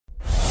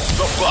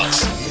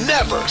Bucks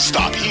never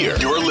stop here.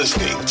 You're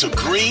listening to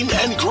Green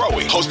and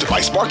Growing, hosted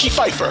by Sparky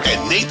Pfeiffer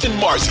and Nathan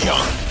Marzion.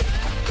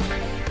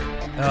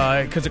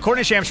 Because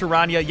according to Shams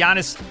Charania,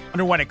 Giannis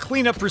underwent a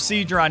cleanup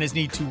procedure on his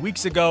knee 2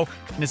 weeks ago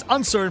and is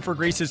uncertain for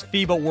Greece's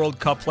FIBA World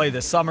Cup play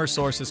this summer,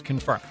 sources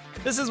confirm.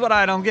 This is what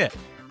I don't get.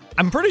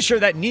 I'm pretty sure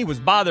that knee was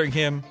bothering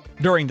him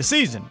during the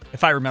season,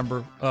 if I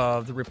remember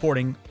the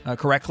reporting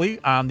correctly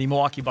on the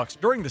Milwaukee Bucks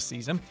during the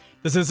season.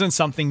 This isn't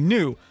something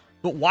new.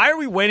 But why are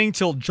we waiting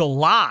till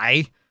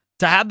July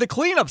to have the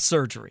cleanup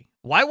surgery?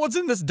 Why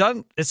wasn't this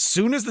done as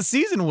soon as the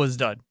season was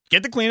done?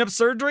 Get the cleanup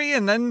surgery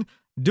and then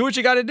do what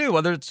you got to do,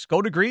 whether it's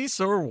go to Greece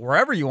or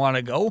wherever you want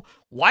to go.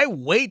 Why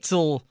wait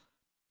till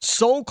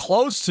so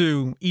close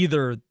to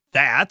either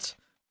that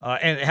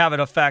and have it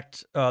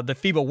affect the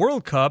FIBA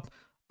World Cup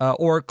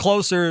or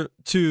closer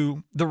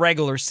to the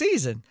regular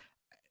season?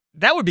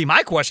 That would be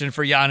my question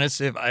for Giannis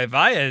if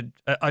I had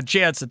a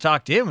chance to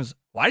talk to him. Was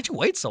why did you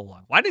wait so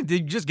long? Why didn't you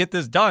just get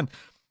this done?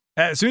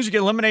 As soon as you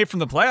get eliminated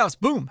from the playoffs,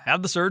 boom,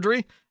 have the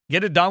surgery,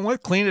 get it done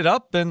with, clean it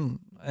up, and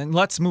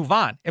let's move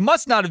on. It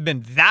must not have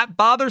been that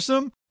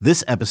bothersome.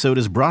 This episode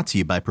is brought to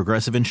you by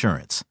Progressive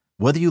Insurance.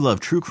 Whether you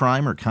love true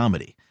crime or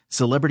comedy,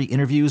 celebrity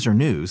interviews or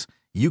news,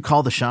 you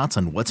call the shots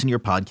on what's in your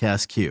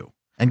podcast queue.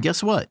 And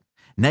guess what?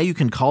 Now you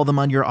can call them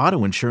on your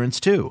auto insurance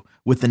too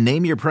with the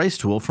Name Your Price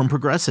tool from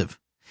Progressive.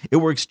 It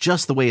works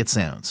just the way it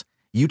sounds.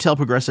 You tell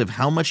Progressive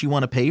how much you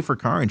want to pay for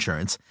car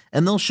insurance,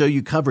 and they'll show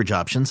you coverage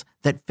options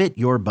that fit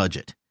your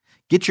budget.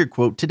 Get your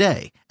quote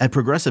today at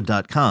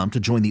Progressive.com to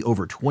join the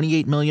over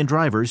 28 million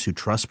drivers who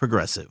trust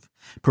Progressive.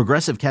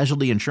 Progressive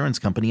Casualty Insurance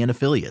Company and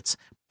Affiliates.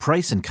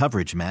 Price and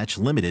coverage match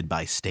limited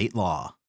by state law.